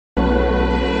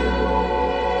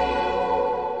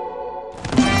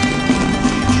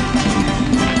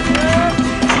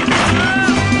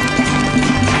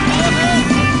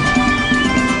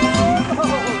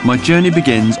My journey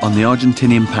begins on the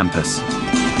Argentinian Pampas.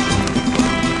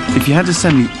 If you had to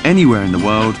send me anywhere in the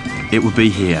world, it would be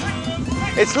here.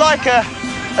 It's like a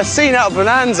scene out of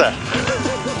Bonanza.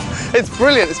 It's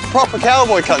brilliant, it's proper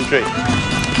cowboy country.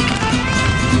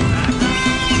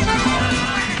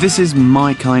 This is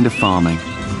my kind of farming.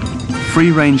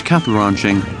 Free-range cattle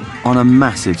ranching on a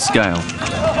massive scale.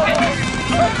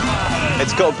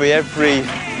 It's got to be every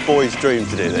boy's dream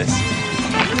to do this.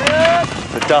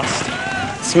 The dust,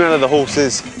 the smell of the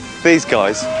horses, these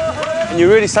guys. And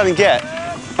you really suddenly get,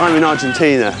 I'm in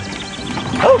Argentina.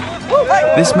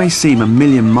 This may seem a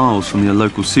million miles from your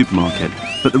local supermarket,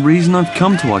 but the reason I've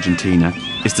come to Argentina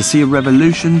is to see a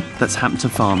revolution that's happened to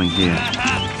farming here.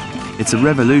 It's a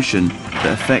revolution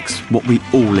that affects what we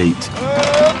all eat.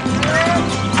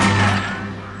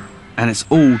 And it's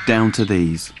all down to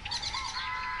these.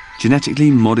 Genetically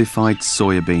modified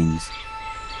soya beans.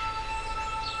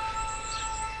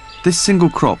 This single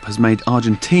crop has made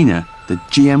Argentina the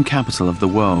GM capital of the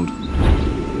world.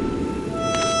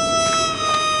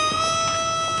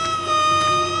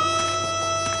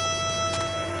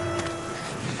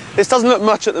 This doesn't look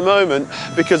much at the moment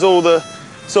because all the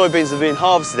soybeans have been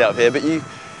harvested out here, but you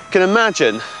can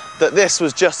imagine that this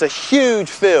was just a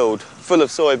huge field full of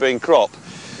soybean crop.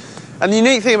 And the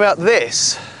unique thing about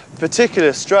this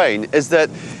particular strain is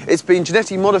that it's been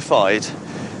genetically modified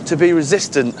to be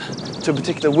resistant to a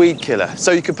particular weed killer.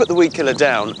 So you can put the weed killer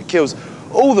down, it kills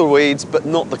all the weeds but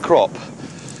not the crop.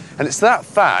 And it's that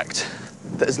fact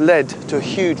that has led to a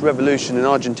huge revolution in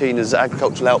Argentina's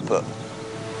agricultural output.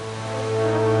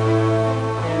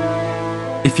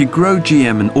 If you grow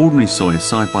GM and ordinary soya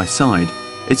side by side,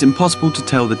 it's impossible to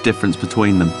tell the difference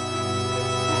between them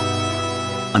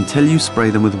until you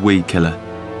spray them with weed killer.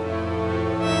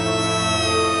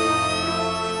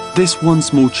 This one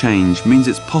small change means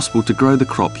it's possible to grow the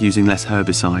crop using less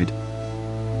herbicide.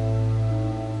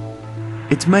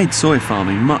 It's made soy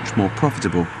farming much more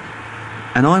profitable,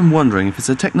 and I'm wondering if it's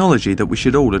a technology that we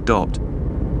should all adopt.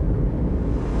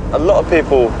 A lot of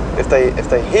people, if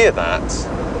they hear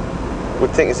that,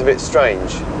 would think it's a bit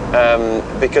strange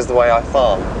because the way I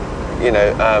farm, you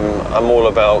know, I'm all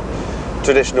about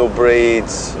traditional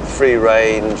breeds, free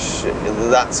range,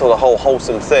 that sort of whole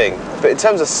wholesome thing. But in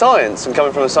terms of science and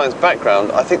coming from a science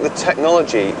background, I think the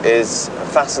technology is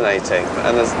fascinating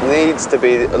and there needs to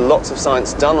be lots of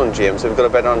science done on GM so we've got a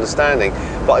better understanding.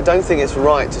 But I don't think it's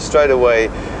right to straight away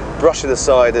brush it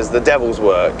aside as the devil's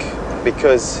work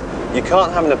because you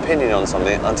can't have an opinion on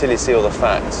something until you see all the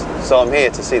facts. So I'm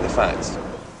here to see the facts.